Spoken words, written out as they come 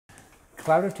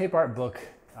Collaborative tape art book,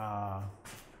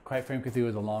 quite frankly,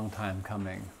 was a long time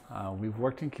coming. We've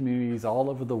worked in communities all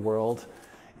over the world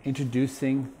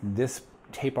introducing this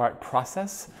tape art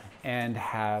process and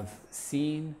have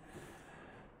seen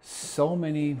so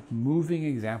many moving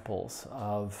examples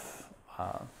of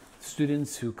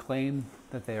students who claim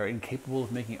that they are incapable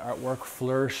of making artwork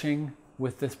flourishing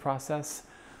with this process.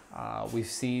 We've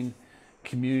seen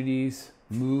communities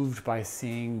moved by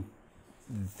seeing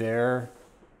their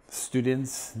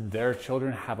students, their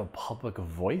children have a public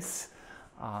voice.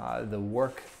 The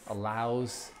work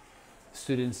allows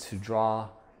students to draw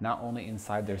not only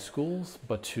inside their schools,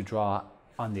 but to draw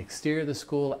on the exterior of the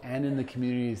school and in the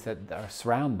communities that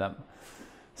surround them.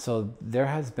 So there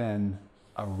has been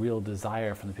a real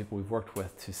desire from the people we've worked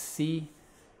with to see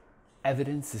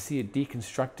evidence, to see it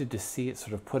deconstructed, to see it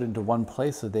sort of put into one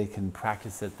place so they can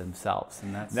practice it themselves.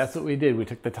 And that's what we did. We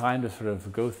took the time to sort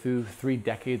of go through 3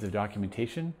 decades of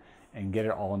documentation and get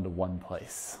it all into one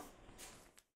place.